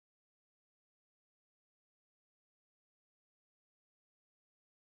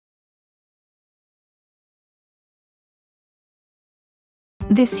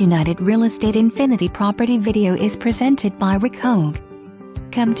This United Real Estate Infinity Property video is presented by Rick Hogue.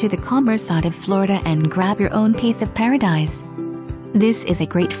 Come to the calmer side of Florida and grab your own piece of paradise. This is a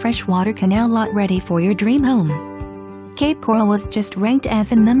great freshwater canal lot ready for your dream home. Cape Coral was just ranked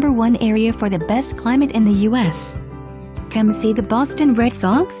as the #1 area for the best climate in the U.S. Come see the Boston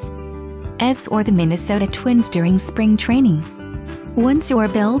Redsoxâ or the Minnesota Twins during spring training. Once you're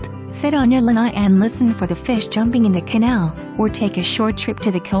built, sit on your lanai and listen for the fish jumping in the canal, or take a short trip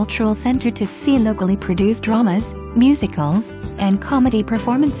to the cultural center to see locally produced dramas, musicals, and comedy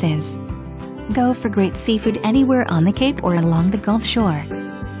performances. Go for great seafood anywhere on the Cape or along the Gulf Shore.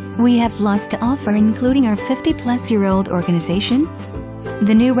 We have lots to offer, including our 50-plus-year-old organization,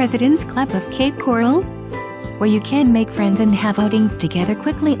 the New Residents Club of Cape Coral, where you can make friends and have outings together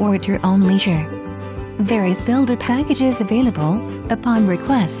quickly or at your own leisure. Various builder packages available, upon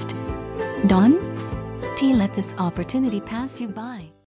request. Don't let this opportunity pass you by.